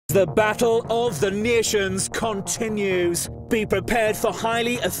The battle of the nations continues. Be prepared for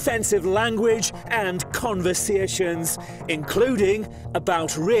highly offensive language and conversations, including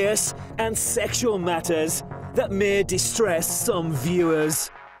about race and sexual matters that may distress some viewers.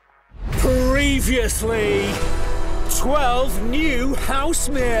 Previously, 12 new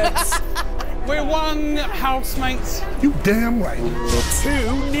housemates. We're one housemate. You damn right.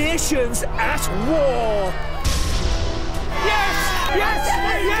 2 nations at war. Yes! Yes!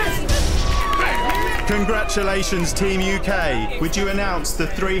 Yes! Congratulations, Team UK. Would you announce the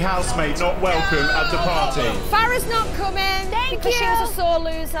 3 housemates not welcome at the party? Farah's not coming because she was a sore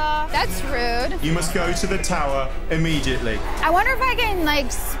loser. That's rude. You must go to the tower immediately. I wonder if I can,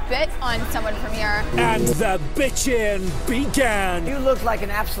 like, spit on someone from here. And the bitchin' began. You look like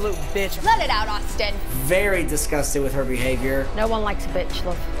an absolute bitch. Let it out, Austin. Very disgusted with her behavior. No one likes a bitch,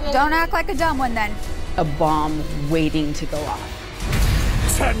 love. Don't act like a dumb one, then. A bomb waiting to go off.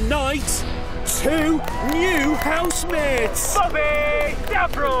 Tonight, 2 new housemates. Bobby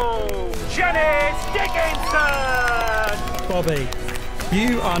Dabro, Janice Dickinson. Bobby,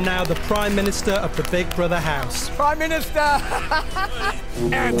 you are now the Prime Minister of the Big Brother house. Prime Minister!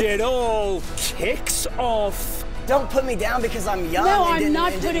 And it all kicks off. Don't put me down because I'm young. No, and I'm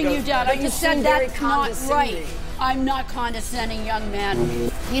not putting you down. I just said that's not right. I'm not condescending, young man.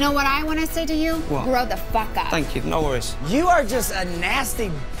 You know what I want to say to you? What? Grow the fuck up. Thank you, no worries. You are just a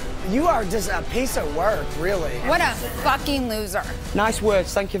nasty... You are just a piece of work, really. What a fucking loser. Nice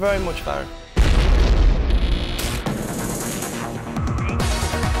words, thank you very much, Farah.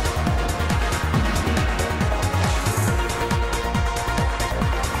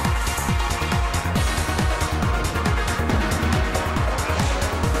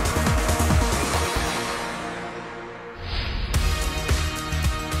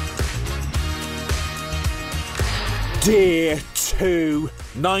 Day 2,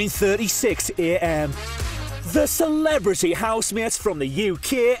 9:36 a.m. The celebrity housemates from the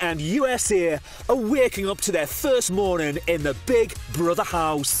UK and USA are waking up to their first morning in the Big Brother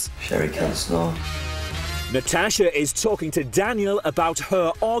house. Sherry can't snore. Natasha is talking to Daniel about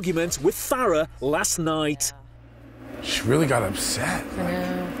her argument with Farah last night. She really got upset. I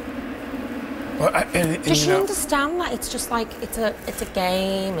know. Well, Does she understand that it's just like it's a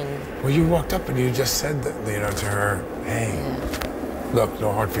game and? Well, you walked up and you just said that, you know, to her, hey, look,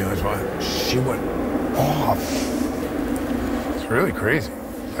 no hard feelings. But she went off. It's really crazy.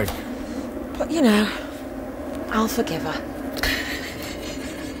 Like. But you know, I'll forgive her.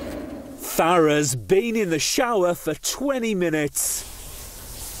 Farah's been in the shower for 20 minutes.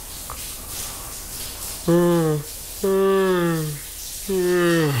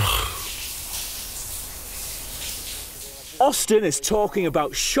 Austin is talking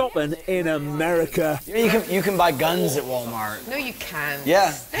about shopping in America. You can buy guns at Walmart. No, you can't.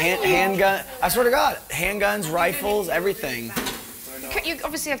 Yeah, handgun. I swear to God, handguns, rifles, everything. You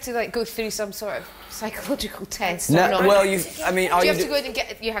obviously have to like go through some sort of psychological test. No, well, I mean, all you you have to go and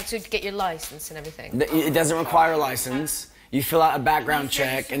you have to get your license and everything. It doesn't require a license. You fill out a background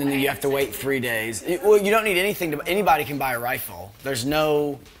check, and then you have to wait 3 days. Well, you don't need anything. Anybody can buy a rifle. There's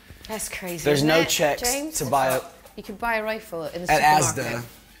no. That's crazy. There's no it, checks James? to buy a. You can buy a rifle in the At supermarket. Asda.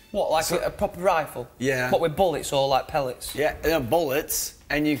 What, like a proper rifle? Yeah. What, with bullets or like pellets? Yeah, bullets,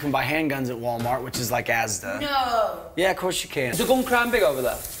 and you can buy handguns at Walmart, which is like Asda. No. Yeah, of course you can. Is the gun crime big over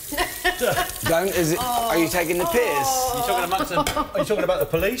there? Gun? Is it? Are you taking the piss? Are you talking about the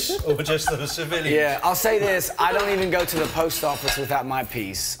police or just the civilians? Yeah, I'll say this: I don't even go to the post office without my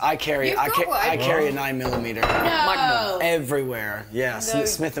piece. I carry a 9mm. No. Magnum everywhere. Yeah, No.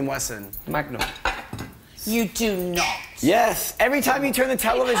 Smith & Wesson. Magnum. You do not. Yes, every time you turn the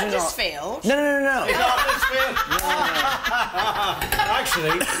television on. just failed. No.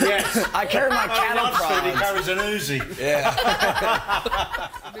 Actually, yes. I carry my cattle Lunsford, he prods. carries an Uzi. Yeah.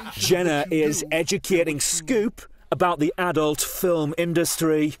 Jenna is educating Scoop about the adult film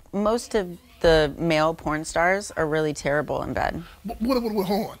industry. Most of the male porn stars are really terrible in bed.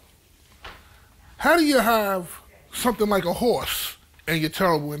 Hold on. How do you have something like a horse and you're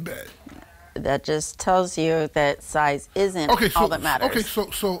terrible in bed? That just tells you that size isn't all that matters. Okay,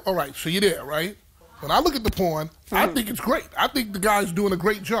 so all right, so you're there, right? When I look at the porn, I think it's great. I think the guy's doing a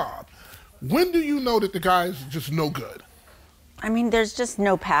great job. When do you know that the guy's just no good? I mean, there's just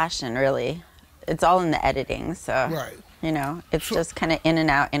no passion, really. It's all in the editing, so, Right. you know, it's just kind of in and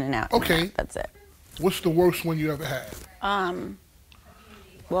out, in and out. Okay. That's it. What's the worst one you ever had?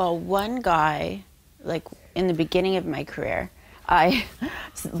 Well, one guy, like, in the beginning of my career, I,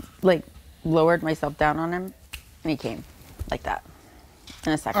 like, lowered myself down on him, and he came like that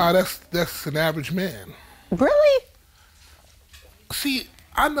in a second. That's an average man. Really? See,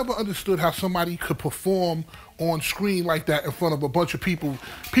 I never understood how somebody could perform on screen like that in front of a bunch of people.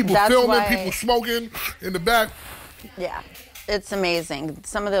 People filming, people smoking in the back. Yeah, it's amazing.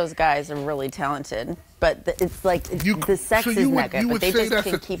 Some of those guys are really talented, but it's like the sex is not good. But they just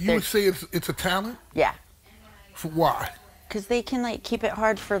can keep You would say it's a talent? Yeah. Why? Because they can like keep it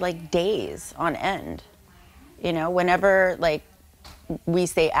hard for like days on end. You know, whenever like we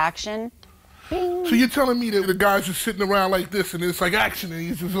say action. Bing. So you're telling me that the guy's just sitting around like this and it's like action and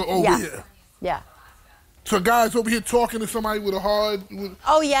he's just over here? Yeah. So a guy's over here talking to somebody with a hard...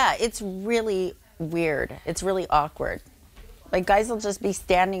 Oh yeah, it's really weird. It's really awkward. Like guys will just be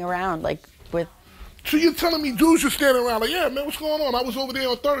standing around like with... So you're telling me dudes just standing around like, yeah, man, what's going on? I was over there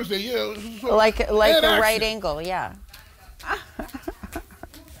on Thursday, yeah. Like a right angle, yeah.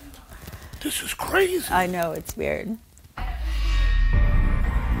 This is crazy. I know, it's weird.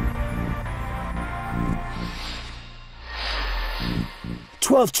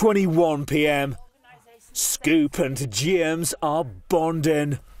 (12:21 p.m). Scoop and James are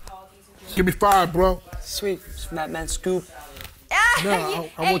bonding. Give me 5, bro. Sweet, man, Scoop. No,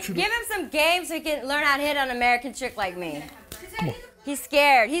 I want you to... Give him some games so he can learn how to hit an American chick like me. Come on. He's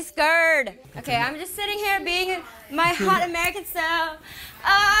scared. He's scared. Okay, I'm just sitting here being in my hot American self.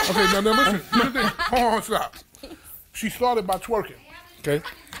 Okay, now listen. Here's the thing. Hold on, stop. She started by twerking. Okay,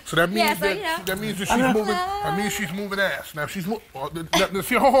 so that means that means that she's moving. That means she's moving ass. Now she's moving.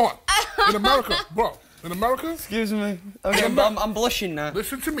 See, hold on. In America, bro. In America. Excuse me. Okay, I'm blushing now.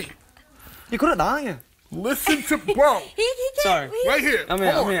 Listen to me. You're good at that, aren't you? Listen to bro. He can't. Sorry. Right here. I'm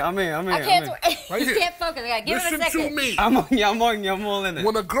here. I can't. Right He here. can't focus. I gotta give him a Listen second. to me. I'm on you. I'm all in it.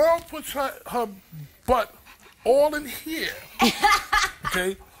 When a girl puts her butt all in here,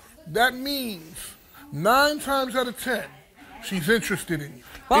 okay, that means 9 times out of 10, she's interested in you.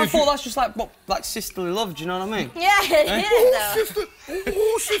 Well, I thought that's just like sisterly love. Do you know what I mean? Yeah, it is.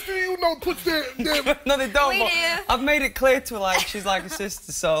 Whose sister you know puts their... No, they don't. We But do. I've made it clear to her like she's like a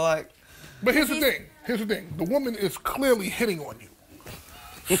sister. So like. But here's the thing. The woman is clearly hitting on you.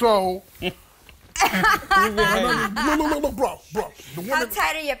 So... no, bro. The woman... How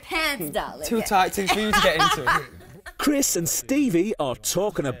tight are your pants, darling? Too tight for you to get into. Chris and Stevie are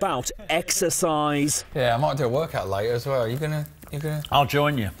talking about exercise. Yeah, I might do a workout later as well. Are you gonna... I'll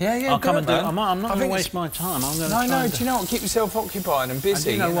join you. Yeah, I'll come and do it. man. I'm not going to waste my time. I'm going to No, do you know what? Keep yourself occupied and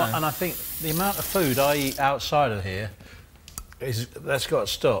busy. You know what? And I think the amount of food I eat outside of here that's got to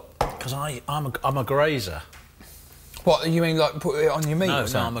stop. Because I'm a grazer. What, you mean like put it on your meat No, or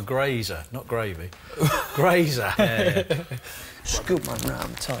something? no, I'm a grazer, not gravy. Grazer. Yeah. Scoop, man, right,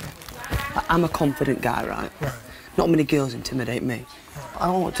 I'm telling you. I'm a confident guy, right? Not many girls intimidate me. I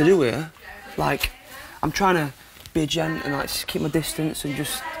don't know what to do here. Like, I'm trying to be a gent and like just keep my distance and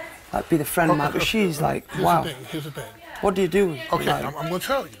just like be the friend man. But she's like, wow. Here's the thing. What do you do? Okay, like, I'm gonna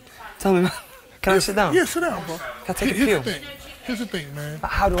tell you. Tell me, man. Can I sit down? Yeah, sit down, bro. Can I take a peel? Here's the thing, man.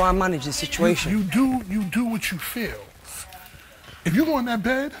 How do I manage the situation? You do what you feel. If you go in that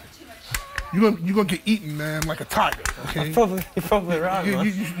bed, you're gonna get eaten, man, like a tiger. Okay. You're probably right,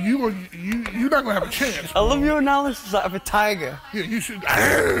 man. You're not gonna have a chance. I love your analysis of a tiger. Yeah, you should.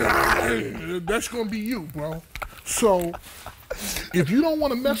 That's gonna be you, bro. So, if you don't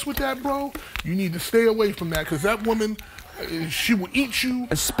want to mess with that, bro, you need to stay away from that, because that woman, she will eat you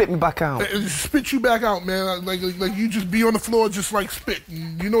and spit me back out. And spit you back out, man. Like you just be on the floor just like spit.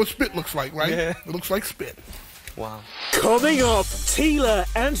 You know what spit looks like, right? Yeah. It looks like spit. Wow. Coming up, Tila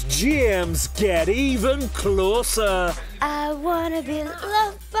and James get even closer. I wanna be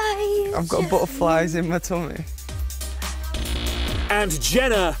loved by you. I've got butterflies in my tummy. And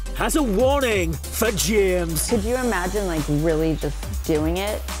Jenna has a warning for James. Could you imagine like really just doing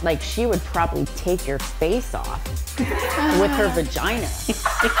it? Like she would probably take your face off with her vagina.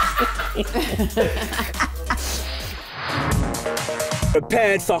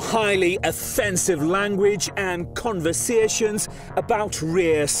 Prepared for highly offensive language and conversations about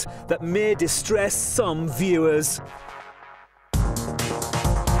race that may distress some viewers.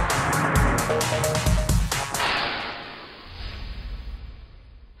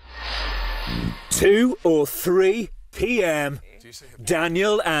 (2:03 p.m).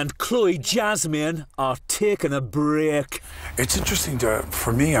 Daniel and Chloe Jasmine are taking a break. It's interesting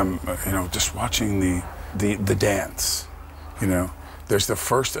for me. I'm just watching the dance. There's the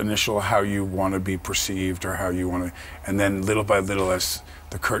first initial how you want to be perceived or how you want to, and then little by little as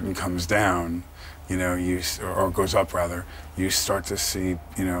the curtain comes down, or goes up rather, you start to see,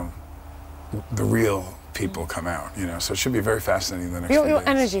 the real people come out, you know. So it should be very fascinating the next few Your days.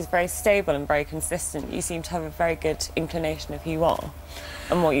 energy is very stable and very consistent. You seem to have a very good inclination of who you are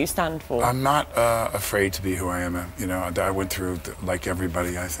and what you stand for. I'm not afraid to be who I am. You know, I went through, like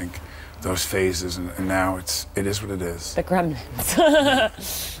everybody, I think, those phases, and now it is what it is. The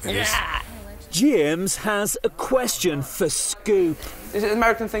gremlins. It is. James has a question for Scoop. Is it an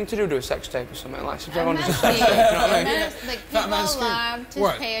American thing to do a sex tape or something like that? Everyone does a Must sex be. tape, you know what I mean? Like, people love to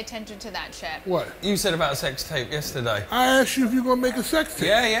What? pay attention to that shit. What? You said about a sex tape yesterday. I asked you if you're gonna make a sex tape.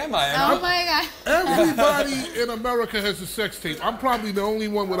 Yeah, mate. Oh my God. Everybody in America has a sex tape. I'm probably the only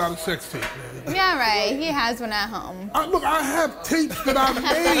one without a sex tape, man. Yeah, right. He has one at home. Look, I have tapes that I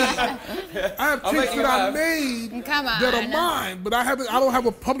made. I have tapes that I made Come on. that are mine, but I don't have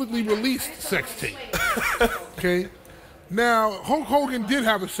a publicly released sex tape. Okay? Now, Hulk Hogan did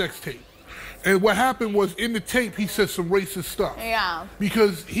have a sex tape. And what happened was, in the tape, he said some racist stuff. Yeah.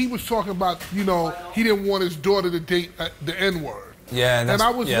 Because he was talking about, you know, he didn't want his daughter to date the N-word. Yeah, and I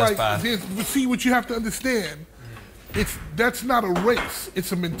was like, bad. but see, what you have to understand, that's not a race,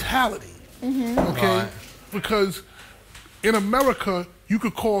 it's a mentality. Okay? Right. Because in America, you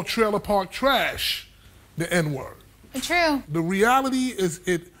could call trailer park trash the N-word. True. The reality is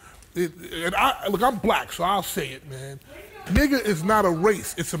and look, I'm black, so I'll say it, man. Nigga is not a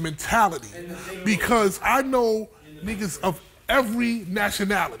race, it's a mentality. Because I know niggas of every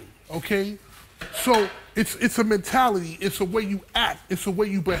nationality, okay? So it's a mentality, it's a way you act, it's a way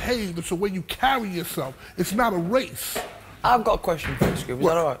you behave, it's a way you carry yourself. It's not a race. I've got a question for you, Scoop. Is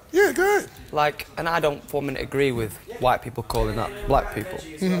that all right? Yeah, go ahead. Like, and I don't for a minute agree with white people calling that black people.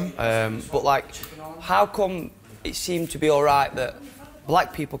 But like, how come it seemed to be all right that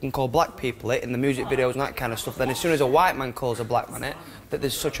black people can call black people it in the music videos and that kind of stuff, then as soon as a white man calls a black man it, that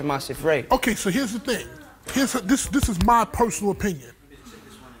there's such a massive rage? Okay, so here's the thing. This is my personal opinion.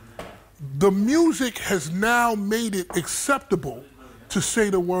 The music has now made it acceptable to say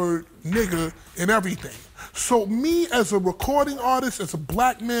the word nigger in everything. So me as a recording artist, as a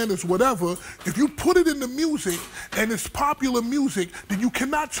black man, as whatever, if you put it in the music and it's popular music, then you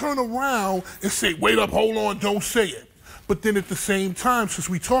cannot turn around and say, wait up, hold on, don't say it. But then at the same time, since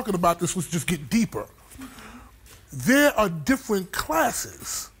we're talking about this, let's just get deeper. There are different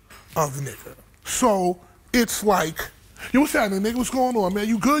classes of nigger. So it's like, yo, what's happening, nigga? What's going on, man?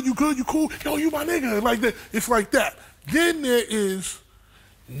 You good? You good? You cool? Yo, you my nigga. Like that. It's like that. Then there is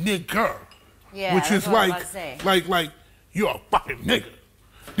nigger, Yeah, which that's is what I was about to say. like you're a fucking nigger.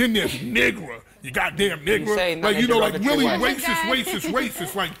 Then there's nigger. You goddamn nigger. Like, you know, like really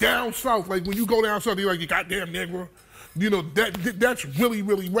racist, like down south. Like when you go down south, you're like, you goddamn nigger. You know, that's really,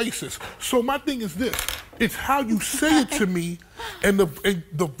 really racist. So my thing is this. It's how you say it to me and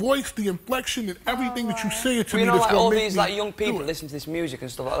the voice, the inflection, and everything that you say it to me You know, that's like gonna all make these me like young people do it. listen to this music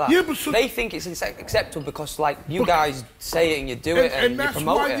and stuff like that. Yeah, but so, they think it's acceptable because like you guys say it and you do it and you that's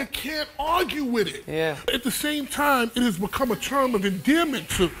promote why it. you can't argue with it. Yeah. At the same time, it has become a term of endearment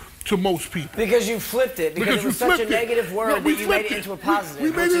to most people. Because you flipped it. Because it was such a negative word that you made it into a positive.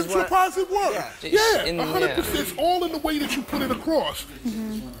 We made it into a positive word. Yeah, 100%. It's all in the way that you put it across.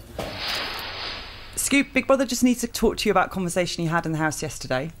 Scoop, Big Brother just needs to talk to you about a conversation you had in the house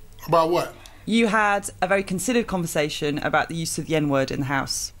yesterday. About what? You had a very considered conversation about the use of the N-word in the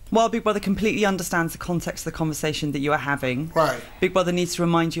house. While Big Brother completely understands the context of the conversation that you are having, right, Big Brother needs to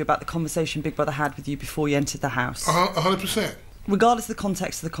remind you about the conversation Big Brother had with you before you entered the house. 100%. Regardless of the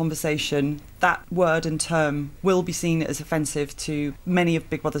context of the conversation, that word and term will be seen as offensive to many of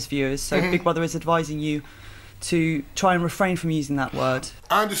Big Brother's viewers. So Big Brother is advising you to try and refrain from using that word.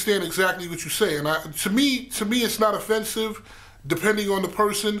 I understand exactly what you're saying. To me, it's not offensive, depending on the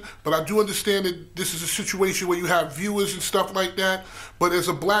person, but I do understand that this is a situation where you have viewers and stuff like that. But as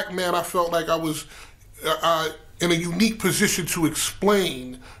a black man, I felt like I was in a unique position to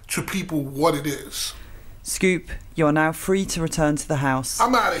explain to people what it is. Scoop, you are now free to return to the house.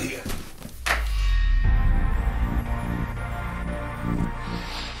 I'm out of here.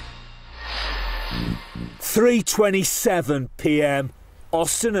 (3:27 p.m).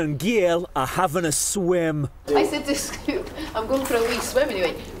 Austin and Gail are having a swim. I said to Scoop, I'm going for a wee swim. And he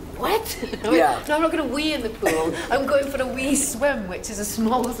went, what? I went, Yeah. No, I'm not going to wee in the pool. I'm going for a wee swim, which is a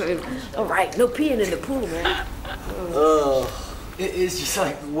small swim. All right, no peeing in the pool, man. Oh, it is just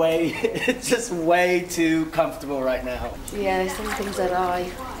like it's just way too comfortable right now. Yeah, some things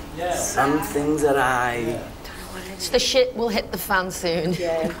that Some things that The shit will hit the fan soon.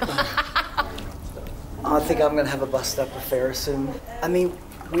 Yeah. I think I'm gonna have a bust-up affair soon. I mean,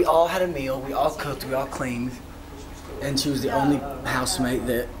 we all had a meal, we all cooked, we all cleaned, and she was the only housemate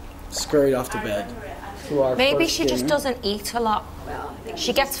that scurried off to bed. to our Maybe first she just game. doesn't eat a lot.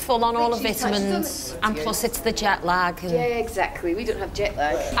 She gets full on all the vitamins, and plus it's the jet lag. And Yeah, exactly. We don't have jet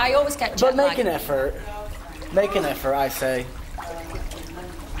lag. I always get jet But lag. make an effort. Make an effort, I say.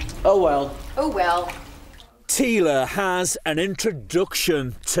 Oh well. Oh well. Tila has an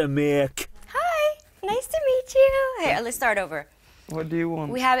introduction to make. Hi, nice to meet you. Here, let's start over. What do you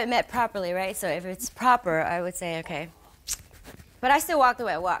want? We haven't met properly, right? So if it's proper, I would say okay. But I still walk the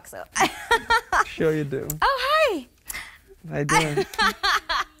way I walk, so. Sure you do. Oh, hi. How you doing?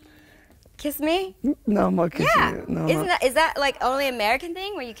 Kiss me? No, I'm not kissing Yeah. you. No, Isn't that, is that like only American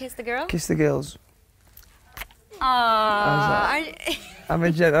thing where you kiss the girl? Kiss the girls. Aww. I'm a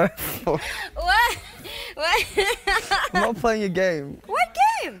Jedi. What? What? I'm not playing your game. What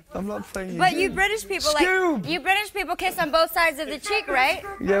game? I'm not playing your But game. you British people Scoob! you British people kiss on both sides of the cheek, right?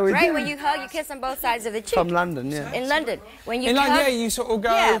 Yeah, we right? do. When you hug, you kiss on both sides of the cheek. From London, yeah. In London, when you In hug, London, yeah, you sort of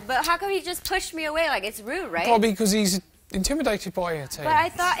go. Yeah, but how come you just pushed me away? Like it's rude, right? Probably because he's intimidated by her too. But I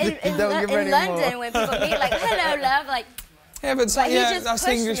thought in London when people meet, like hello, love, like. Yeah, but, But he yeah, just that's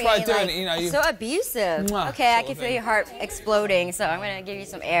the pushed English me, way of doing like, it, you know. You, So abusive. Mwah, Okay, I sort can of feel thing. your heart exploding, so I'm gonna give you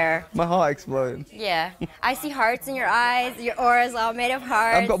some air. My heart exploded. Yeah, I see hearts in your eyes. Your aura's all made of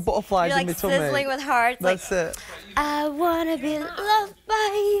hearts. I've got butterflies You're in like my tummy. sizzling with hearts. That's like, it. I wanna be loved by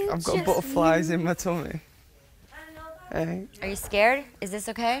you. I've got just butterflies you. in my tummy. Hey. Are you scared? Is this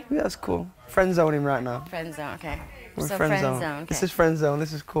okay? Yeah, that's cool. Friend zoning right now. Friend zone, okay. We're So friend zone. zone. Okay. This is friend zone.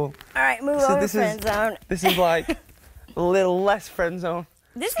 This is cool. All right, move So over this friend is, zone. This is like a little less friend zone.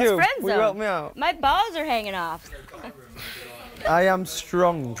 This Scoob, is friend zone. will you help me out? My balls are hanging off. I am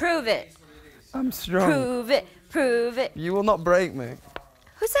strong. Prove it. I'm strong. Prove it. Prove it. You will not break me.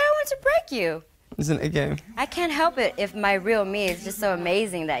 Who said I want to break you? Isn't it a game? I can't help it if my real me is just so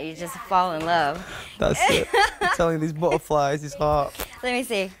amazing that you just fall in love. That's it. I'm telling you, these butterflies, this heart. Let me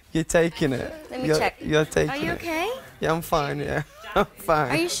see. You're taking it. Let me you're, check. You're taking Are you it. okay? Yeah, I'm fine, yeah. I'm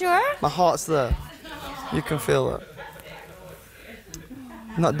fine. Are you sure? My heart's there. You can feel it.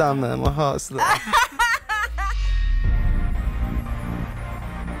 Not down there, my heart's there.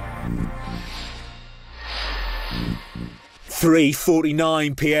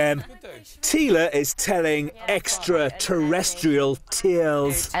 (3:49 p.m). Tila is telling extraterrestrial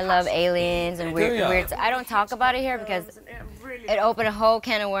tales. I love aliens and weird. I don't talk about it here because it opened a whole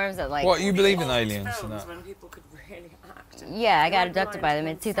can of worms that like. what, you believe in aliens and that? Yeah, I got abducted by them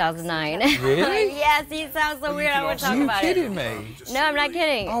in 2009. Really? Yes, he sounds so weird. I don't want to talk about it. Are you kidding me? No, I'm not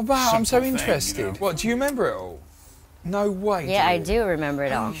kidding. Oh, wow, I'm so interested. What, do you remember it all? No way. Yeah, I do remember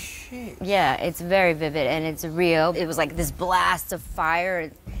it all. Oh, shit. Yeah, it's very vivid and it's real. It was like this blast of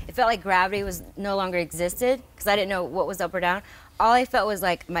fire. It felt like gravity was no longer existed because I didn't know what was up or down. All I felt was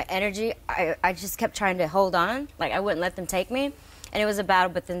like my energy. I just kept trying to hold on. Like I wouldn't let them take me. And it was a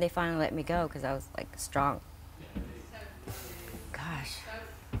battle, but then they finally let me go because I was like strong. Gosh.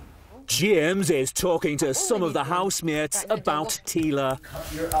 James is talking to some of the housemates about Tila.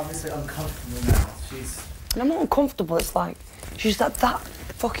 You're obviously uncomfortable now. And I'm not uncomfortable, it's like, she's that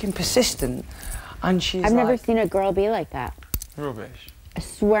fucking persistent, and she's I've like... never seen a girl be like that. Rubbish. I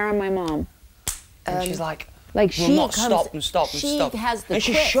swear on my mom. And she's like will she not comes, stop and stop and she stop. has the and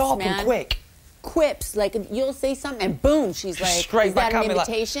she's quips, sharp man. and quick. Quips, like you'll say something and boom, she's like, straight is that back an at me, like-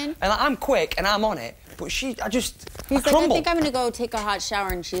 invitation? And like, I'm quick and I'm on it, but He's I like, crumble. I think I'm gonna go take a hot shower,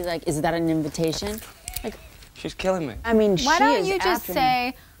 and she's like, is that an invitation? Like, she's killing me. I mean, Why she don't is you just after me.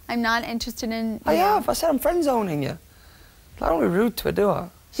 say, I'm not interested in I have. I said I'm friend zoning you. I don't be rude to her, do I?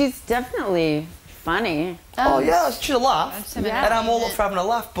 She's definitely funny. Oh yeah, she's a laugh, Yeah. and I'm all up for having a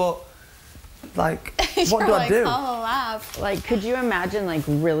laugh. But like, what You're do I like, do? oh, laugh. Like, could you imagine, like,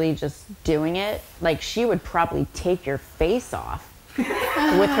 really just doing it? Like, she would probably take your face off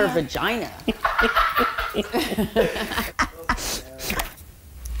with her vagina.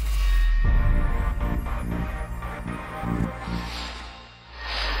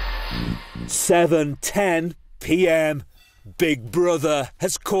 (7:10 p.m). Big Brother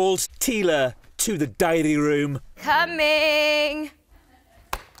has called Tila to the diary room. Coming.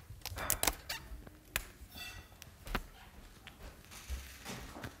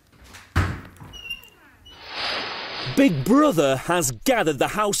 Big Brother has gathered the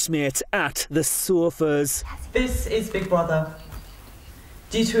housemates at the sofas. This is Big Brother.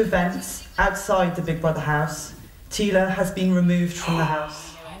 Due to events outside the Big Brother house, Tila has been removed from the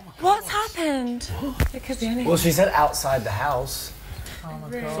house. What's happened? It could be anything. Well, she said outside the house.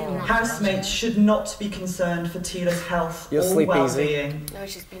 Housemates should not be concerned for Tila's health or well-being. No,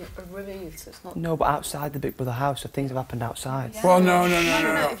 she's been removed, so it's not... No, but outside the Big Brother house, so things have happened outside. Well, no.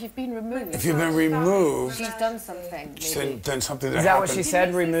 If you've been removed... If you've been removed... She's done something, maybe. Then something that Is that happened... what she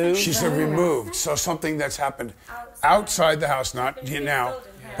said, removed? She said removed. So something that's happened outside the house, not now,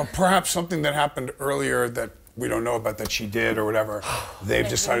 but perhaps something that happened earlier that we don't know about that she did or whatever. They've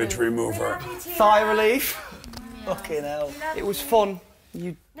decided to remove her. Sigh relief. Fucking hell. It was fun.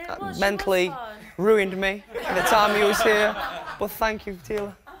 You mentally ruined me at the time you was here. But thank you,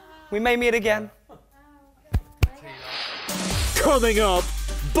 Tila. We may meet again. Coming up,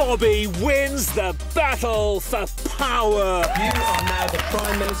 Bobby wins the battle for power. You are now the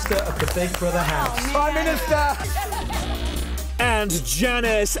Prime Minister of the Big Brother house. Prime Minister! And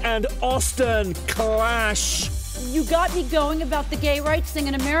Janice and Austin clash. You got me going about the gay rights thing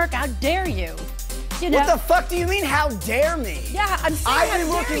in America. How dare you? You know? What the fuck do you mean, how dare me? Yeah, I'm saying I've been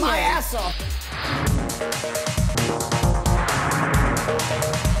working my ass off.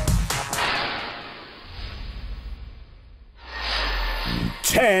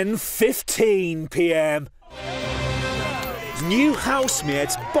 10:15 p.m. New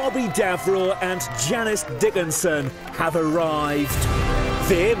housemates Bobby Devereux and Janice Dickinson have arrived.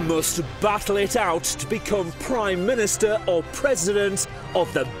 They must battle it out to become Prime Minister or President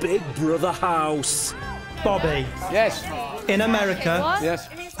of the Big Brother house. Bobby. Yes. In America, yes,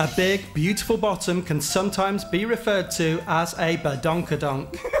 a big, beautiful bottom can sometimes be referred to as a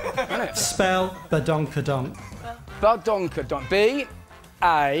badonkadonk. Spell badonkadonk. Badonkadonk.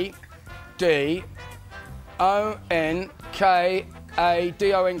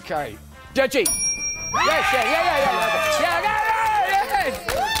 B-A-D-O-N-K-A-D-O-N-K. Dodgy. Yes, yeah.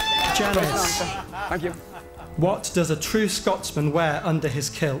 Janice. Thank you. What does a true Scotsman wear under his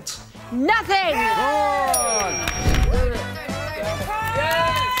kilt? Nothing!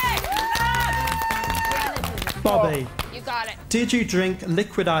 Bobby. You got it. Did you drink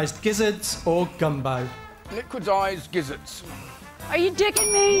liquidized gizzards or gumbo? Liquidized gizzards. Are you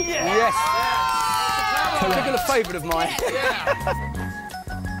dicking me? Yes. Particular favourite of mine.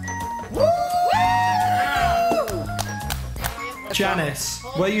 Janice,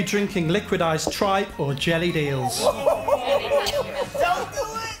 were you drinking liquidized tripe or jellied eels?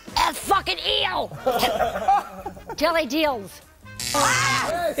 A fucking eel! Jelly deals.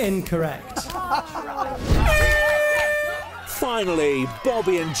 Incorrect. Finally,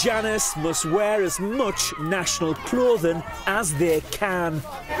 Bobby and Janice must wear as much national clothing as they can. You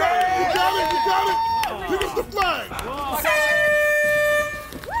got it! Pick up the flag!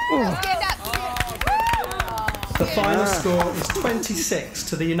 The final score is 26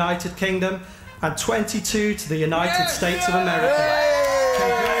 to the United Kingdom and 22 to the United States of America.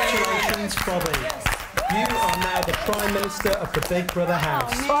 Congratulations, Bobby. You are now the Prime Minister of the Big Brother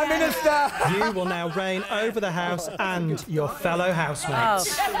house. Prime Minister! You will now reign over the house and your fellow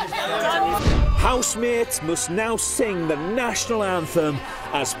housemates. Housemates must now sing the national anthem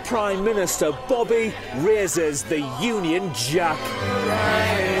as Prime Minister Bobby raises the Union Jack.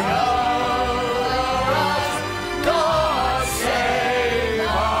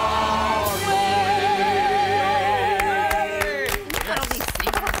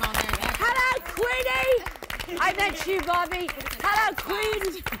 I met you, Bobby. Hello,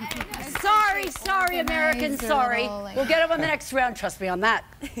 Queen. Sorry, Americans, sorry. We'll get him on the next round, trust me on that.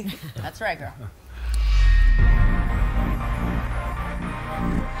 That's right, girl.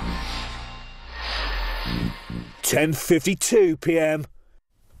 (10:52 p.m.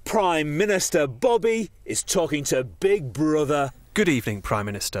 Prime Minister Bobby is talking to Big Brother. Good evening, Prime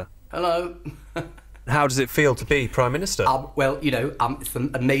Minister. Hello. How does it feel to be Prime Minister? Well, it's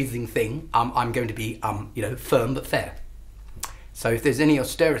an amazing thing. I'm going to be, firm but fair. So if there's any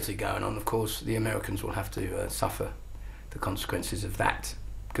austerity going on, of course, the Americans will have to suffer the consequences of that.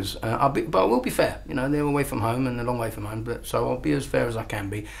 Because I will be fair. They're away from home and a long way from home, so I'll be as fair as I can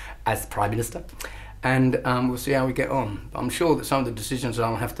be as Prime Minister. And we'll see how we get on. I'm sure that some of the decisions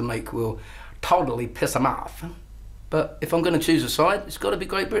I'll have to make will totally piss them off. But if I'm going to choose a side, it's got to be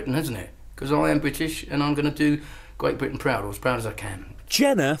Great Britain, hasn't it? Because I am British and I'm going to do Great Britain proud, or as proud as I can.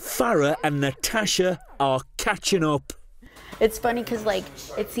 Jenna, Farah and Natasha are catching up. It's funny because,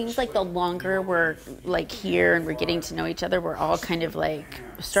 it seems like the longer we're, here and we're getting to know each other, we're all kind of,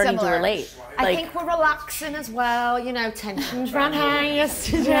 starting to relate. I think we're relaxing as well. Tensions ran high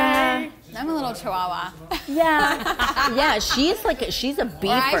yesterday. Yeah. I'm a little chihuahua. Yeah, she's a beefer.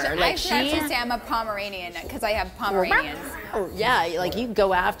 I should actually say I'm a Pomeranian because I have Pomeranians. Yeah, you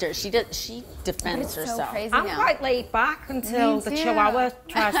go after. She defends herself. So crazy I'm now. quite laid back until the chihuahua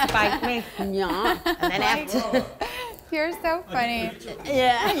tries to bite me. Yeah, and then after. You're so funny.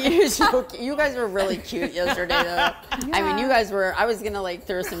 Yeah, you're so cute. You guys were really cute yesterday, though. I mean, you guys were. I was gonna like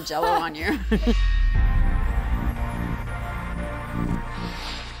throw some Jello on you.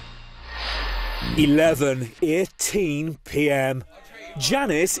 11:18 p.m.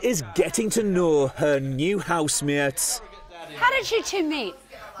 Janice is getting to know her new housemates. How did you two meet?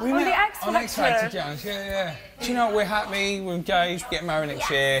 We On met the X on X Factor, Janice, yeah. Do you know what? We're happy, we're engaged, we're getting married next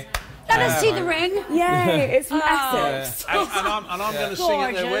year. Let us see the ring. Yay, it's from Essex. And I'm going to sing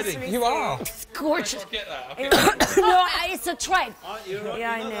at their wedding. You are. It's gorgeous. Get that. No, it's a tripe.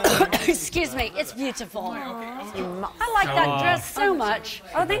 Yeah, I know. Excuse me, it's beautiful. I like that dress so much.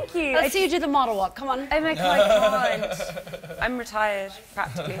 Oh, thank you. Let's see you do the model walk. Come on. Oh my God, I can't. I'm retired,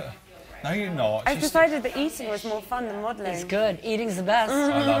 practically. No, you're not. I've decided that eating was more fun than modelling. It's good. Eating's the best.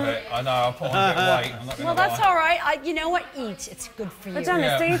 I love it. I know, I'll put on a bit of weight. I'm not gonna Well, that's lie. all right. You know what? Eat. It's good for you. But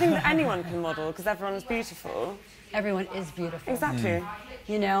Janice, do you think that anyone can model? Because everyone's beautiful. Everyone is beautiful. Exactly.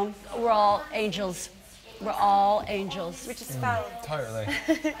 You know, we're all angels. We're all angels. Which is foul. Totally.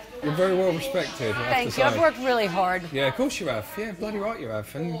 You're very well respected, I have Thank to you. say. I've worked really hard. Yeah, of course you have. Yeah, bloody right you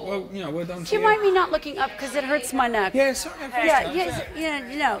have. And, well, you know, well done to Do you mind me not looking up because it hurts my neck? Yeah, sorry. Yeah,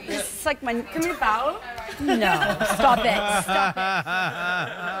 you know, it's like my... Can we bow? No, stop it.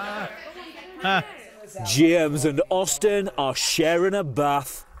 James and Austin are sharing a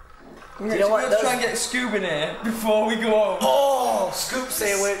bath. You know what? Let's try and get Scoob in here before we go home. Oh, scoop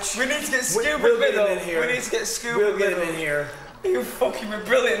sandwich. We need to get Scoob We'll in get him middle. in here. We need to get Scoob We'll in get him middle. in here. You fucking were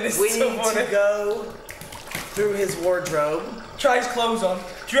brilliant. This We is so need funny. to go through his wardrobe. Try his clothes on.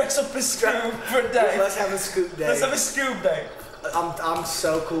 Dress up as Scoob for a day. Let's have a Scoop day. Let's have a Scoob day. I'm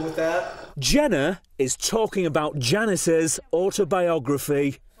so cool with that. Jenna is talking about Janice's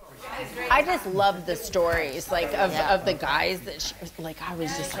autobiography. I just love the stories, like of the guys that she, like. I was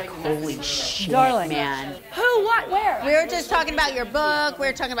just like, holy shit, Darling. man. Who? What? Where? We were just talking about your book. We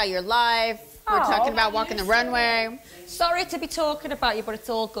were talking about your life. We were talking about walking the runway. Sorry to be talking about you, but it's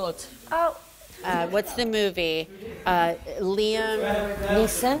all good. Oh. What's the movie? Liam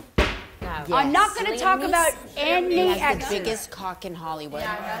Neeson? No. I'm not going to talk about any He has the exes. biggest cock in Hollywood.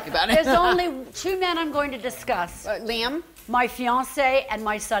 There's only two men I'm going to discuss. Liam? My fiancé and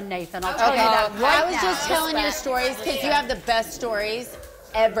my son Nathan. I'll tell you that right I was now. just telling your stories because you have the best stories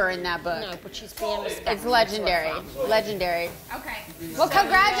ever in that book. No, but she's being respectful. It's legendary. Legendary. Okay. Well,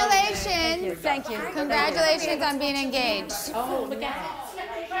 congratulations. Thank you. Congratulations on being engaged. Oh, look at it.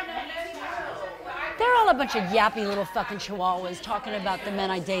 They're all a bunch of yappy little fucking chihuahuas talking about the men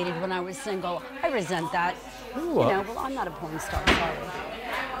I dated when I was single. I resent that. What? You know, well, I'm not a porn star, sorry.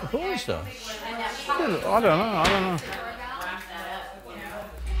 A porn star? I don't know.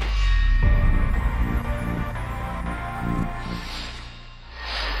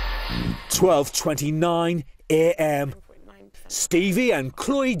 12:29 a.m. Stevie and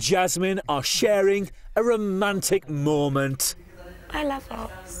Chloe Jasmine are sharing a romantic moment. I love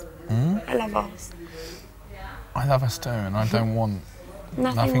us. I love us. I love us too, and I don't want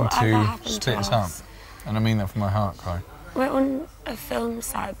Nothing will ever to happen to split us up. us. And I mean that from my heart, Chloe. We're on a film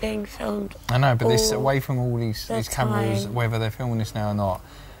set being filmed. I know, but this all away from all these the cameras, time. whether they're filming this now or not,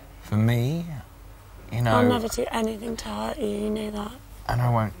 for me, you know, I'll never do anything to hurt you, you know that. and I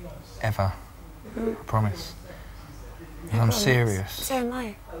won't ever. I promise. And I'm promise. serious. So am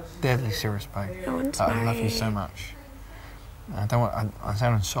I. Deadly serious, babe. I want to I love marry you you. so much. I don't want. I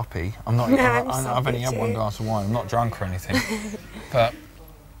sound soppy. I'm not. No, I've I'm only had soppy one too. glass of wine. I'm not drunk or anything. But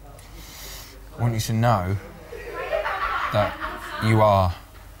I want you to know that you are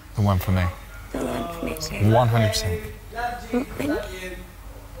the one for me. You're the one for me too. 100%. Thank you.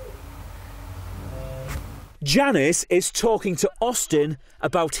 Janice is talking to Austin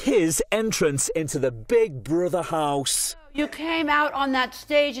about his entrance into the Big Brother house. You came out on that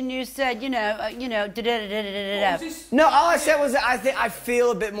stage and you said, da-da-da-da-da-da-da. No, all I said was that I feel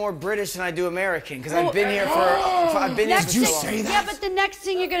a bit more British than I do American because I've been here I've been here for so long. Yeah, but the next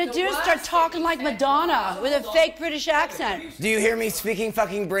thing you're gonna do is start talking like Madonna with a fake British accent. Do you hear me speaking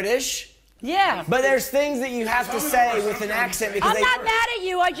fucking British? Yeah. But there's things that you have to say with an accent because I'm not mad at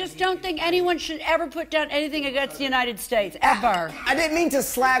you. I just don't think anyone should ever put down anything against the United States, ever. I didn't mean to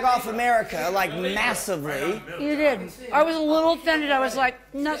slag off America, like, massively. You did. I was a little offended. I was like,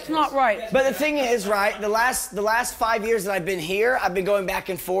 that's not right. But the thing is, right, the last 5 years that I've been here, I've been going back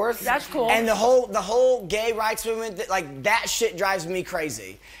and forth. That's cool. And the whole gay rights movement, like, that shit drives me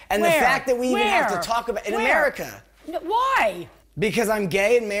crazy. And Where? the fact that we even have Where? to talk about in Where? America. No, why? Because I'm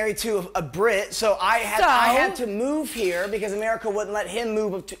gay and married to a Brit, so I had to move here because America wouldn't let him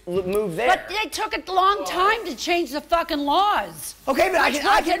move there. But they took a long time to change the fucking laws. Okay, but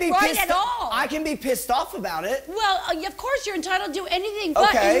I can be right pissed at all. I can be pissed off about it. Well, of course you're entitled to do anything,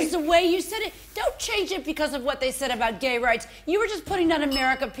 but Okay. it's the way you said it. Don't change it because of what they said about gay rights. You were just putting down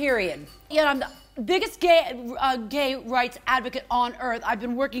America, period. Yet I'm the biggest gay rights advocate on earth. I've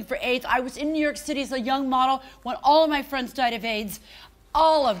been working for AIDS. I was in New York City as a young model when all of my friends died of AIDS.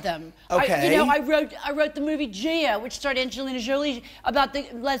 All of them. Okay. I wrote the movie Gia, which starred Angelina Jolie, about the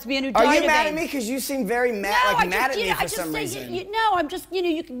lesbian who died Are of you AIDS. mad at me? Because you seem very mad at me for some reason. No, I'm just,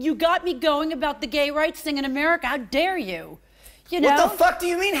 you got me going about the gay rights thing in America. How dare you? You know? What the fuck do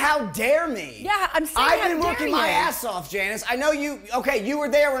you mean, how dare me? Yeah, I'm saying I've how been dare working my you. ass off, Janice. I know you, you were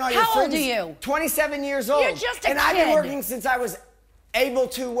there when all your How friends... old are you? 27 years old. You're just a And I've been kid. working since I was able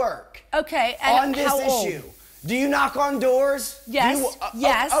to work. Okay, and on this how old? issue. Do you knock on doors? Yes,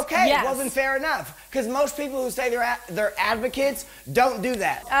 yes, Okay, yes. well then fair enough. Because most people who say they're advocates don't do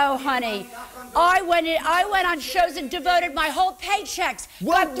that. Oh, honey, I went on shows and devoted my whole paychecks.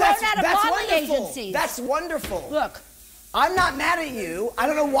 Well, got thrown out of modeling wonderful. agencies. That's wonderful. Look, I'm not mad at you. I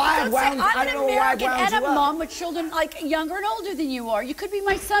don't know why I wound you up. I'm an American and a mom with children like younger and older than you are. You could be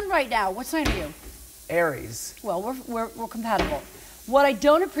my son right now. What sign are you? Aries. Well, we're compatible. What I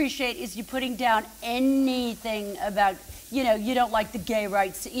don't appreciate is you putting down anything about, you don't like the gay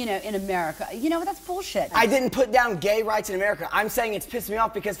rights, in America. That's bullshit. I didn't put down gay rights in America. I'm saying it's pissed me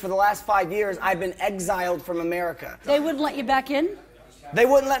off because for the last 5 years, I've been exiled from America. They wouldn't let you back in? They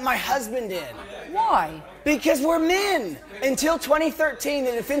wouldn't let my husband in. Why? Because we're men. Until 2013,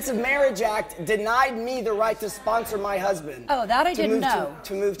 the Defense of Marriage Act denied me the right to sponsor my husband. Oh, that I didn't know.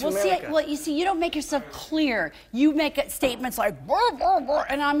 To move to well, America. You see, you don't make yourself clear. You make statements like, brr, brr, brr,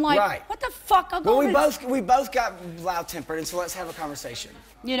 and I'm like, right. What the fuck? I'll go Well, over we both got loud-tempered, and so let's have a conversation.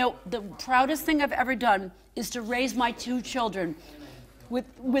 The proudest thing I've ever done is to raise my 2 children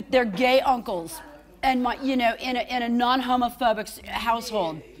with their gay uncles. And in a non-homophobic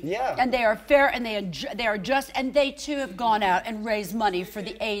household. Yeah. And they are fair and they are just, and they too have gone out and raised money for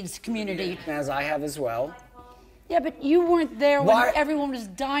the AIDS community. As I have as well. Yeah, but you weren't there when everyone was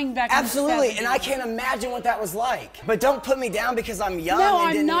dying back Absolutely, in the 70s. and I can't imagine what that was like. But don't put me down because I'm young. No, and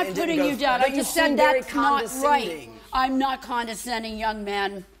I'm didn't, not and putting didn't you go, down. but I you just seem said very that's not right. condescending. I'm not condescending, young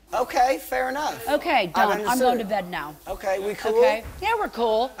man. Okay, fair enough. Okay, done. I'm going to bed now. Okay, we cool? Okay. Yeah, we're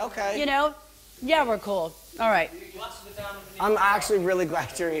cool. Okay. Yeah, we're cool. All right. I'm actually really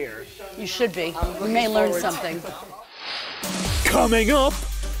glad you're here. You should be. We may learn something. Coming up,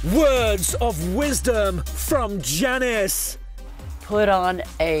 words of wisdom from Janice. Put on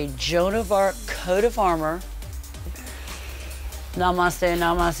a Joan of Arc coat of armor. Namaste,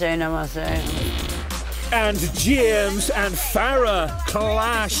 namaste, namaste. And James and Farah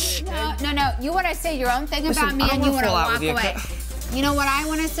clash. No. You want to say your own thing about me and you want to walk away. You know what I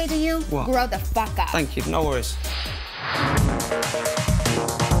want to say to you? What? Grow the fuck up. Thank you, no worries.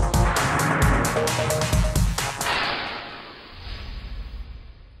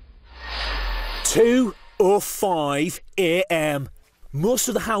 Two 2:05 a.m. Most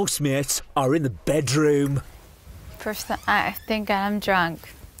of the housemates are in the bedroom. First, I think I'm drunk.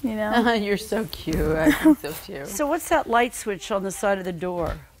 You're so cute. I think so too. So what's that light switch on the side of the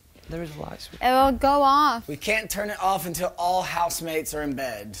door? There is a light switch. It will go off. We can't turn it off until all housemates are in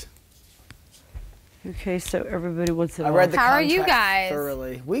bed. Okay, so everybody wants it I read the How are you contract guys?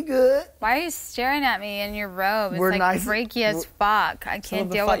 thoroughly. We good. Why are you staring at me in your robe? It's We're like nice. freaky as fuck. I can't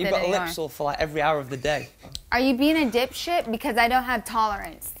deal with it You've got a anymore. lip sore for like every hour of the day. Are you being a dipshit? Because I don't have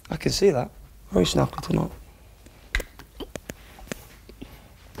tolerance. I can see that. Are you snapping tonight?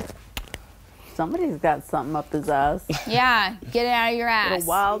 Somebody's got something up his ass. Yeah, get it out of your ass. Little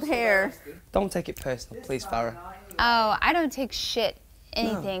wild hair. Don't take it personal, please, Farah. Oh, I don't take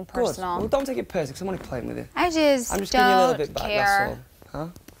anything No, personal. Good. Well, don't take it personal, because I'm only playing with you. I'm just giving you a little don't bit back, care. that's all.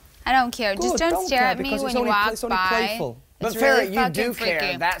 Huh? I don't care. Good, Just don't stare care, at me because when it's you only, walk it's only by. playful. But It's Farah, really you fucking do care.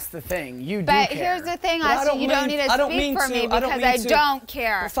 freaky. That's the thing. You do But care. here's the thing, But I Austin, don't you mean- don't need to I don't speak mean for to- me I don't because mean I to- don't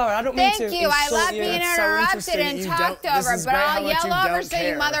care. Well, Farah, I don't mean Thank to you. I insult love you. being That's so interrupted interesting and that you talked don't- this over, is but great how I'll much you yell over don't so you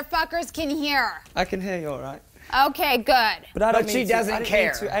care. motherfuckers can hear. I can hear you all right. Okay, good. But I don't But mean she to, doesn't I don't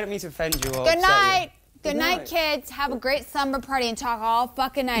care. Mean to, I don't mean to offend you or Good upset night. you. Good night, kids. Have a great summer party and talk all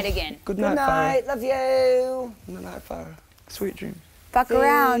fucking night again. Good Good night, night. Love you. Good night, Farah. Sweet dreams. Fuck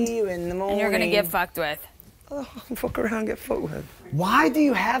around. See you in the morning. And you're gonna get fucked with. Oh, fuck around, get fucked with. Why do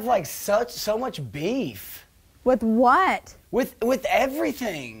you have like so much beef With what? with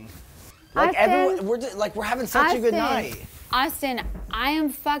everythything? Like Austin, everyone, we're having such a good Austin, night. Austin, I am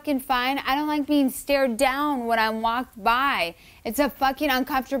fucking fine. I don't like being stared down when I'm walked by. It's a fucking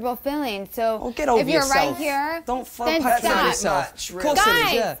uncomfortable feeling. So get over if you're yourself. right here, don't then stop.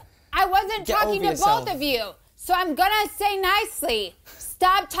 Guys, I wasn't talking to both of you, so I'm gonna say nicely.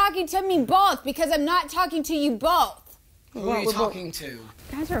 Stop talking to me both because I'm not talking to you both. Who are you talking to? You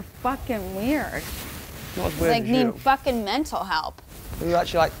guys are fucking weird. Not as weird Like as you. need fucking mental help. You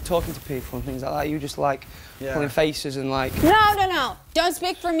actually like talking to people and things like that. You just like pulling faces and like. No. Don't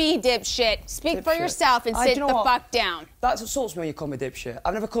speak for me, dipshit. Speak for yourself and sit the fuck down. That assaults me when you call me dipshit.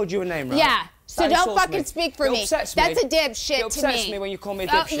 I've never called you a name, right? Yeah. So don't fucking speak for me. It upsets me. That's a dipshit to me. It upsets me when you call me a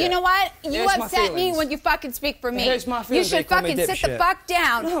dipshit. You know what? You upset me when you fucking speak for me. It hurts my You feelings should when you call me fucking sit the dipshit. fuck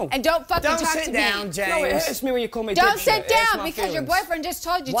down and don't fucking talk to me. Don't sit down, James. No, it hurts me when you call me Don't dipshit. sit It hurts down my because your feelings. boyfriend just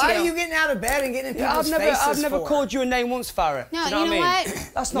told you to. Why are you getting out of bed and getting in people's faces I've never for? called you a name once, Farrah. No, Do you know what?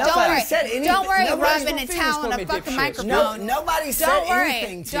 That's not fair. Don't worry, rubbing a towel on a fucking microphone. Nobody said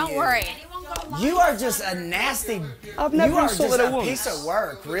anything to you. Don't worry. You are just a nasty. I've never you are just insulted a a piece of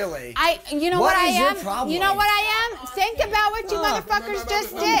work, really. You know what I is your am? problem? You know what I am? Think about what you motherfuckers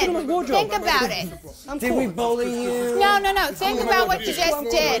just did. Think about it. Did we bully you? No. Think about what you just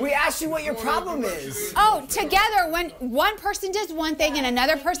did. We asked you what your problem is. Oh, together, when one person does one thing and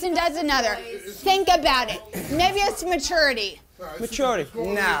another person does another, think about it. Maybe it's maturity. Maturity?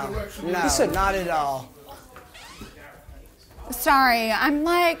 No, Listen, not at all. Sorry, I'm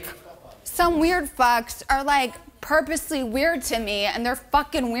like, some weird fucks are like purposely weird to me and they're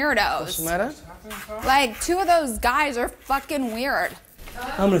fucking weirdos. What's the matter? Like, two of those guys are fucking weird.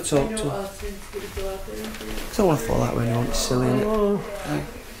 I'm gonna talk to her. I don't want to fall out with anyone. It's silly, innit?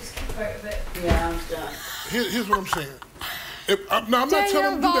 Yeah, I'm done. Here's what I'm saying. I'm not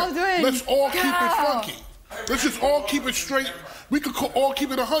telling you that. Let's all keep it funky. Let's just all keep it straight. We could all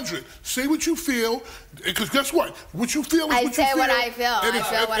keep it 100. Say what you feel, because guess what? What you feel is what you feel. I say what I feel. I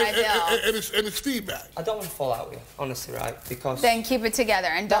feel what I feel. And it's feedback. I don't want to fall out with you, honestly, right? Because then keep it together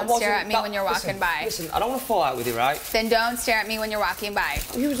and don't stare at me when you're walking by. Listen, I don't want to fall out with you, right? Then don't stare at me when you're walking by.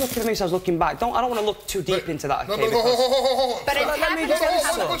 You was looking at me, so I was looking back. I don't want to look too deep into that. No, Okay, But it's happening.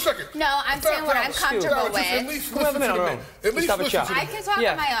 1 second. No, I'm saying what I'm comfortable with. At least Come over listen on to our me. own. At least have a listen chat. to me. I can talk on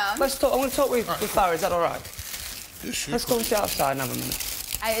my own. Let's talk. I'm going to talk with Farah. Is that all right? Let's go and sit outside and have a minute.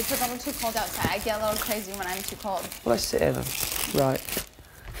 It's a little too cold outside. I get a little crazy when I'm too cold. Well, let's sit here then. Right.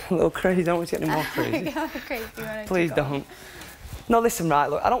 A little crazy. Don't want to get any more crazy. I get a little crazy when I'm Please too cold. don't. No, listen, right.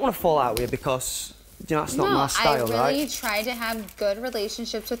 Look, I don't want to fall out with you because you know that's not my style, I right? really try to have good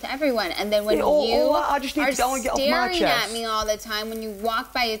relationships with everyone, and then when Yeah, I just need are to get off my staring chest. at me all the time when you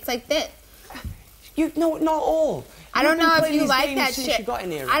walk by, it's like this. No, not all. I don't You've been know if playing you these like games that since shit. you got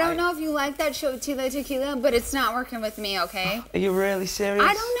in here, I don't right? know if you like that shit with Tila Tequila, but it's not working with me, okay? Are you really serious?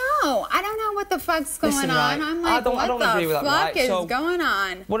 I don't know. I don't know what the fuck's going Listen, on. right, I'm like, I don't agree with what that, the fuck right? is So, going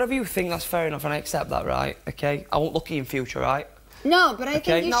on? Whatever you think, that's fair enough, and I accept that, right? Okay? I won't look at you in future, right? No, but I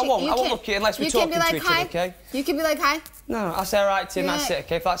Okay? think you No, should. I won't. I won't look at you unless we're talking to each other, okay? You can be like, hi. No, I say all right to you, and Yeah. that's it,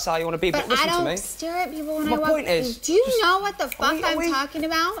 okay? If that's how you want to be. But listen I don't to me. stare at people when My I walk. point is, do you know what the fuck are we- talking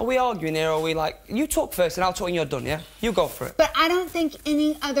about? Are we arguing here, or are we like... You talk first, and I'll talk when you're done, yeah? You go for it. But I don't think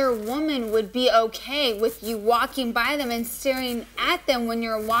any other woman would be okay with you walking by them and staring at them when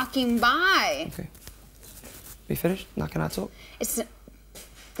you're walking by. Okay. You finished? Now can I talk?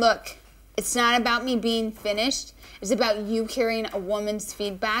 Look, it's not about me being finished. It's about you carrying a woman's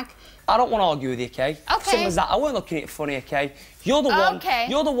feedback. I don't want to argue with you, okay? Okay. Simple as that. I weren't looking at it funny, okay? You're the one. Okay.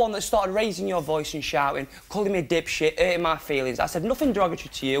 You're the one that started raising your voice and shouting, calling me a dipshit, hurting my feelings. I said nothing derogatory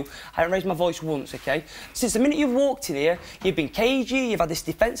to you. I haven't raised my voice once, okay? Since the minute you've walked in here, you've been cagey. You've had this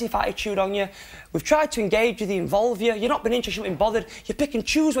defensive attitude on you. We've tried to engage with you, involve you. You've not been interested, you've been bothered. You pick and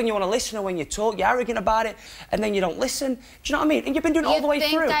choose when you want to listen or when you talk. You're arrogant about it, and then you don't listen. Do you know what I mean? And you've been doing it all the way through.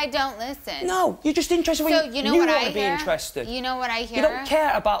 You think I don't listen? No, you're just interested when you know what want I to be hear? interested. You know what I hear? You don't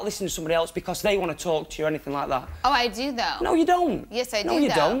care about listening to somebody else because they want to talk to you or anything like that. Oh, I do though. No, you don't. Yes, I do. No, you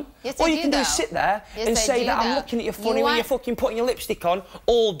though. don't. Yes, All I you do, can do though. is sit there Yes, and I say do, that I'm though. looking at you funny You when you're want- fucking putting your lipstick on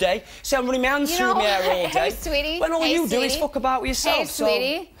all day. Say I'm running my hands You through know my hair all what? day. Hey, sweetie. When all Hey, you do is sweetie. fuck about with yourself. Hey,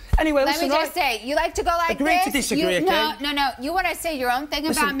 sweetie. So... Anyway, Let listen, me just say, you like to go like Agree this. to disagree, you, okay? No. You want to say your own thing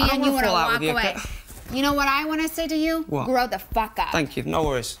Listen, about me I don't and you want wanna to fall out walk with you, away. okay? You know what I want to say to you? What? Grow the fuck up. Thank you. No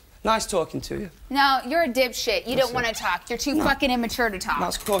worries. Nice talking to you. No, you're a dipshit. You don't want to talk. You're too fucking immature to talk.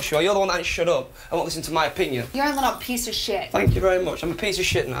 That's of course you are. You're the one that ain't shut up and won't listen to my opinion. You're a little piece of shit. Thank you very much. I'm a piece of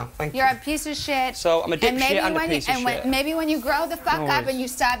shit now. Thank you. You're a piece of shit. So I'm a And dipshit maybe and a when piece you, of and shit. maybe when you grow the fuck No up worries. and you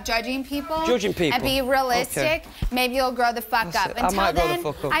stop judging people, Judging people. and be realistic, Okay. maybe you'll grow the fuck That's up. it. I Until might grow the then,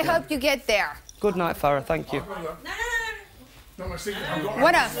 fuck up, I yeah. hope you get there. Good night, Farah. Thank you.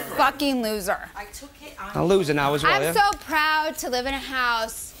 What a fucking loser. I'm a loser now as well, I'm yeah? so proud to live in a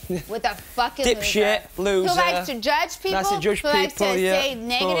house with a fucking Dipshit, loser. Who likes to judge people, That's it, judge who likes to people, yeah, say of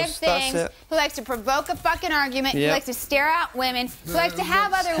negative course, that's things, it. who likes to provoke a fucking argument, who Yep. likes to stare at women, who likes to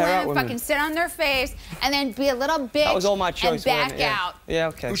have other Stare at women women. fucking sit on their face and then be a little bitch That was all my choice, and back wasn't it? Yeah. out. Yeah,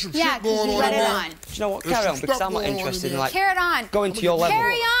 okay. Yeah, because you let it on. Do you know what? Carry on, because I'm not interested in, like, Carry it on. going to your level.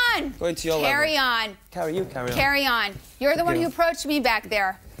 Carry on. Going to your Carry level. on. Carry on. Carry on. You're the one Okay. who approached me back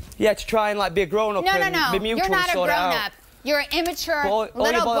there. Yeah, to try and, like, be a grown-up No, no, and no. be mutual You're not and a sort it out. grown-up. You're an immature All your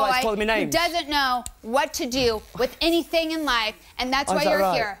little boy likes boy calling me who names. doesn't know what to do with anything in life, and that's Oh, why is that you're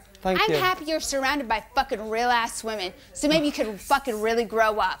right? here. Thank I'm you. happy you're surrounded by fucking real-ass women, so maybe you could fucking really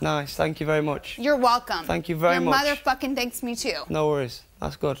grow up. Nice, thank you very much. You're welcome. Thank you very much. Your mother fucking thanks me too. No worries.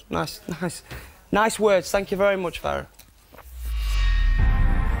 That's good. Nice words. Thank you very much, Farah.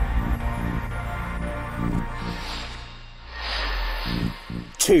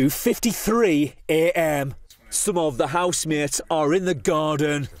 (2:53 a.m). Some of the housemates are in the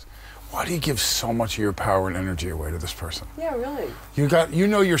garden. Why do you give so much of your power and energy away to this person? Yeah, really. You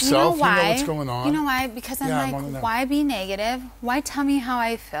know yourself. You know why? what's going on. You know why? Because I'm Yeah, I wanna know. like, why be negative? Why tell me how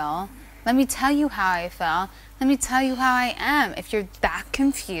I feel? Let me tell you how I feel. Let me tell you how I am. If you're that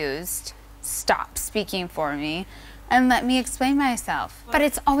confused, stop speaking for me and let me explain myself. But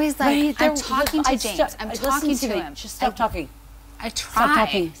it's always like, Wait, I'm there- talking to I James. st- I'm listen talking to me. him. Just stop talking. I try. Stop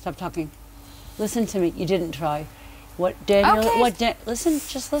talking. Stop talking. Listen to me. You didn't try. What Daniel? Okay. Listen.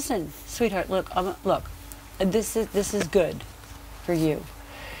 Just listen, sweetheart. Look. Look. This is good for you.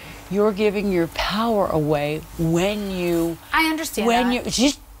 You're giving your power away when you. I understand when that. you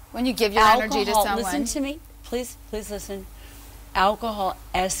just when you give your energy to someone. Listen to me, please listen. Alcohol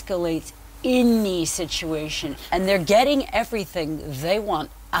escalates any situation, and they're getting everything they want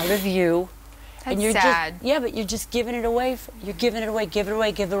out of you. That's and you're sad. Just, yeah, but you're just giving it away. You're giving it away. Give it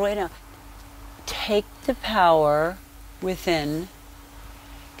away. Give it away now. Take the power within.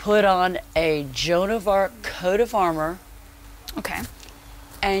 Put on a Joan of Arc coat of armor. Okay.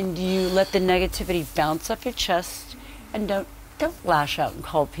 And you let the negativity bounce off your chest, and don't lash out and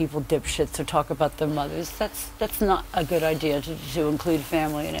call people dipshits or talk about their mothers. That's not a good idea to include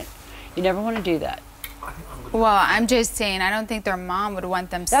family in it. You never want to do that. Well, I'm just saying, I don't think their mom would want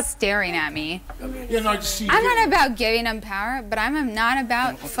them staring at me. Yeah, no, see, I'm not about giving them power, but I'm not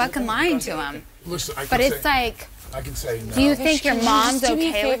about fucking lying to them. Listen, but it's like, I can say no. do you think your Can you mom's just do me a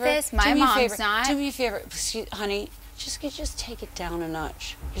okay with favor? this? My Do me a mom's favor. not. Do me a favor, excuse, honey. Just take it down a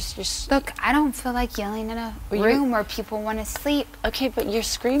notch. Just Look, I don't feel like yelling in a Well, room where people want to sleep. Okay, but you're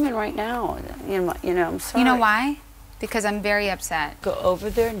screaming right now. You know, I'm sorry. You know why? Because I'm very upset. Go over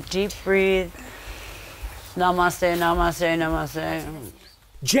there and deep breathe. Namaste, namaste, namaste.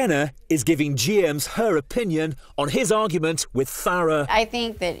 Jenna is giving James her opinion on his argument with Farah. I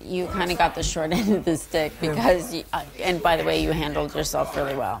think that you kind of got the short end of the stick because, and by the way, you handled yourself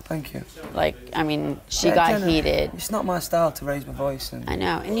really well. Thank you. Like, I mean, she Yeah, got Jenna, heated. It's not my style to raise my voice. And I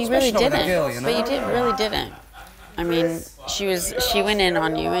know, and you especially really not with a didn't. girl, you know? But you really didn't. I mean, she went in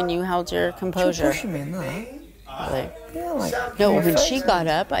on you, and you held your composure. She was pushing me in there. Really? Yeah, like. No, when she got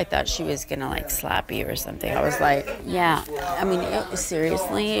up, I thought she was gonna like slap you or something. I was like, yeah. I mean,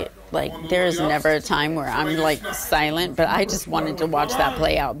 seriously, like there's never a time where I'm like silent, but I just wanted to watch that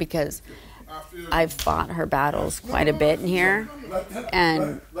play out because I've fought her battles quite a bit in here,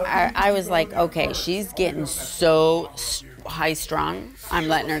 and I was like, okay, she's getting so high strung. I'm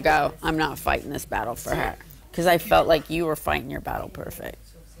letting her go. I'm not fighting this battle for her because I felt like you were fighting your battle perfect.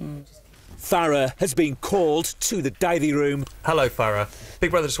 Farah has been called to the diary room. Hello, Farah.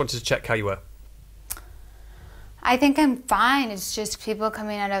 Big Brother just wanted to check how you were. I think I'm fine. It's just people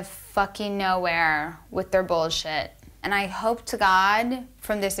coming out of fucking nowhere with their bullshit. And I hope to God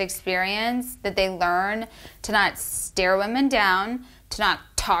from this experience that they learn to not stare women down, to not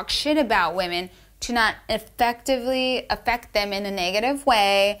talk shit about women, to not effectively affect them in a negative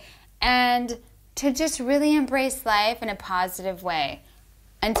way, and to just really embrace life in a positive way.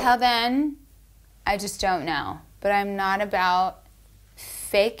 Until then, I just don't know. But I'm not about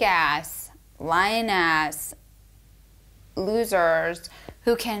fake ass, lying ass losers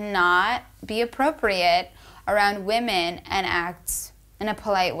who cannot be appropriate around women and act in a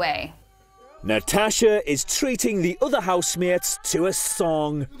polite way. Natasha is treating the other housemates to a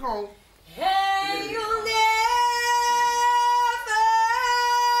song. Hey, you'll never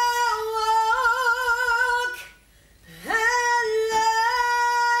walk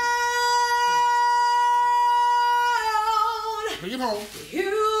alone. Bring it home.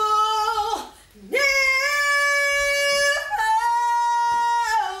 You'll never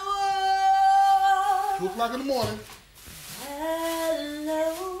walk 2 o'clock in the morning. alone.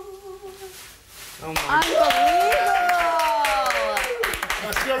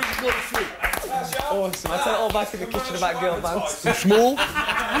 Awesome. I tell it all back in the kitchen about girl bands. You small?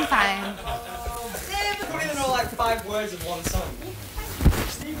 I'm fine. Put in all like 5 words of one song.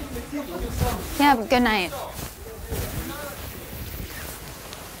 Yeah, but good night.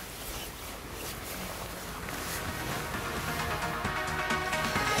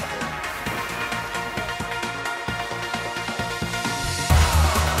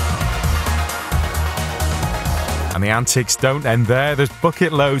 And the antics don't end there. There's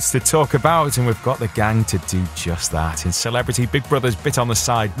bucket loads to talk about, and we've got the gang to do just that in Celebrity Big Brother's Bit on the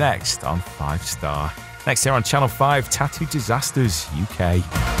Side next on 5 Star. Next here on Channel 5, Tattoo Disasters UK.